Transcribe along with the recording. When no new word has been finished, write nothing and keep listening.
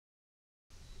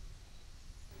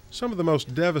Some of the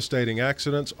most devastating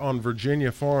accidents on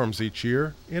Virginia farms each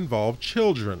year involve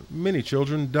children. Many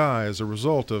children die as a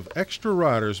result of extra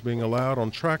riders being allowed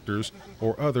on tractors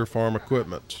or other farm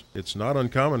equipment. It's not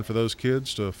uncommon for those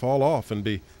kids to fall off and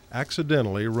be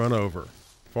accidentally run over.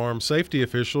 Farm safety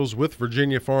officials with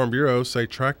Virginia Farm Bureau say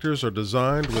tractors are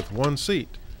designed with one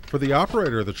seat for the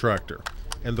operator of the tractor,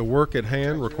 and the work at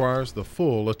hand requires the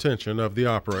full attention of the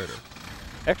operator.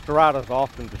 Extra riders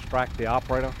often distract the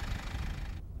operator.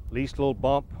 Least little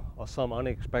bump or some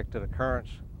unexpected occurrence,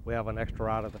 we have an extra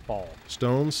rider to fall.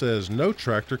 Stone says no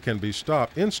tractor can be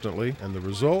stopped instantly, and the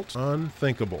results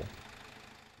unthinkable.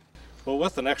 Well,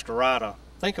 with an extra rider,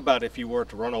 think about if you were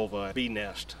to run over a bee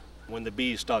nest. When the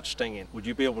bees start stinging, would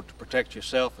you be able to protect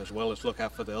yourself as well as look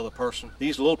out for the other person?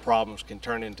 These little problems can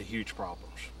turn into huge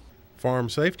problems. Farm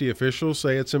safety officials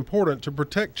say it's important to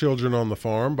protect children on the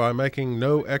farm by making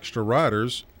no extra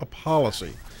riders a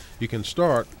policy. You can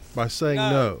start by saying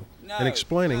no and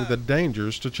explaining the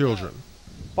dangers to children.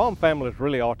 Farm families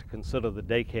really ought to consider the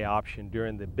daycare option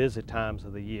during the busy times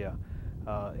of the year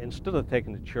instead of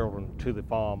taking the children to the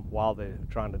farm while they're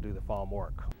trying to do the farm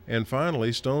work. And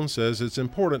finally, Stone says it's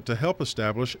important to help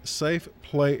establish safe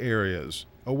play areas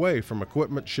away from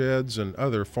equipment sheds and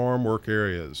other farm work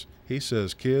areas. He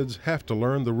says kids have to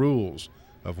learn the rules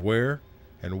of where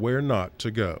and where not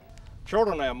to go.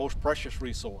 Children are our most precious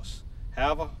resource.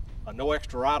 However, a no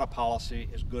extra rider policy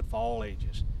is good for all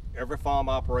ages. Every farm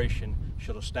operation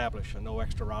should establish a no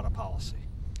extra rider policy.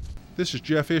 This is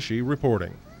Jeff Ishii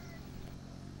reporting.